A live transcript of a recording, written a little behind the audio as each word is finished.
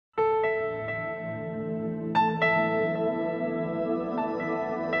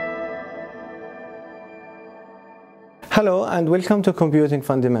Hello and welcome to Computing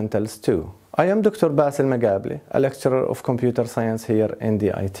Fundamentals 2. I am Dr. Basil Magabli, a lecturer of computer science here in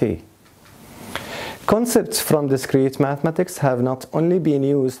DIT. Concepts from discrete mathematics have not only been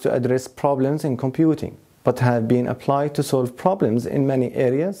used to address problems in computing, but have been applied to solve problems in many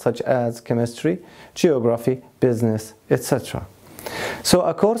areas such as chemistry, geography, business, etc. So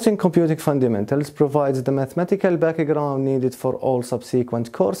a course in Computing Fundamentals provides the mathematical background needed for all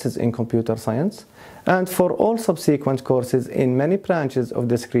subsequent courses in computer science and for all subsequent courses in many branches of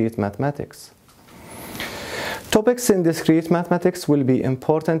discrete mathematics. Topics in discrete mathematics will be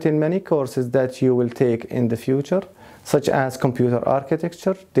important in many courses that you will take in the future, such as computer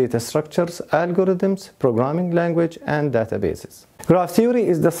architecture, data structures, algorithms, programming language, and databases. Graph theory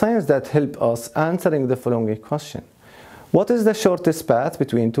is the science that helps us answering the following question. What is the shortest path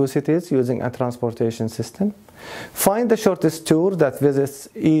between two cities using a transportation system? Find the shortest tour that visits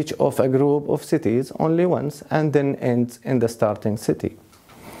each of a group of cities only once and then ends in the starting city.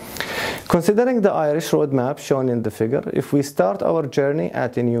 Considering the Irish road map shown in the figure, if we start our journey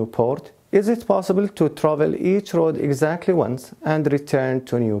at a new port, is it possible to travel each road exactly once and return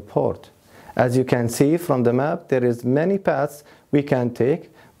to new port? As you can see from the map, there is many paths we can take,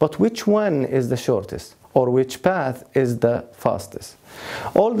 but which one is the shortest? Or which path is the fastest?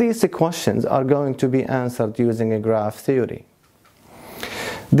 All these questions are going to be answered using a graph theory.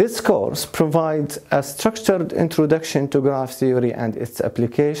 This course provides a structured introduction to graph theory and its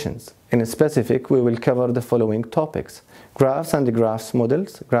applications. In specific, we will cover the following topics: graphs and graphs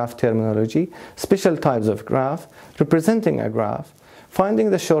models, graph terminology, special types of graph, representing a graph,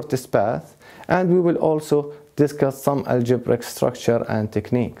 finding the shortest path, and we will also discuss some algebraic structure and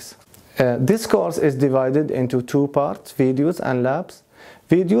techniques. This course is divided into two parts, videos and labs.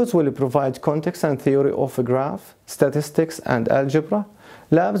 Videos will provide context and theory of a graph, statistics and algebra.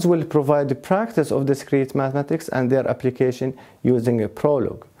 Labs will provide the practice of discrete mathematics and their application using a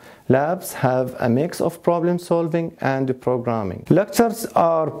prologue. Labs have a mix of problem solving and programming. Lectures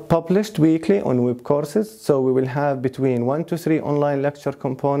are published weekly on web courses, so we will have between 1 to 3 online lecture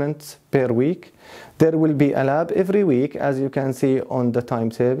components per week. There will be a lab every week, as you can see on the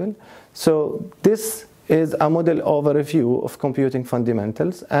timetable. So this is a model overview of computing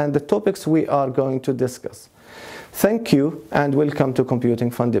fundamentals and the topics we are going to discuss. Thank you and welcome to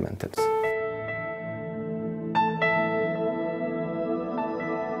Computing Fundamentals.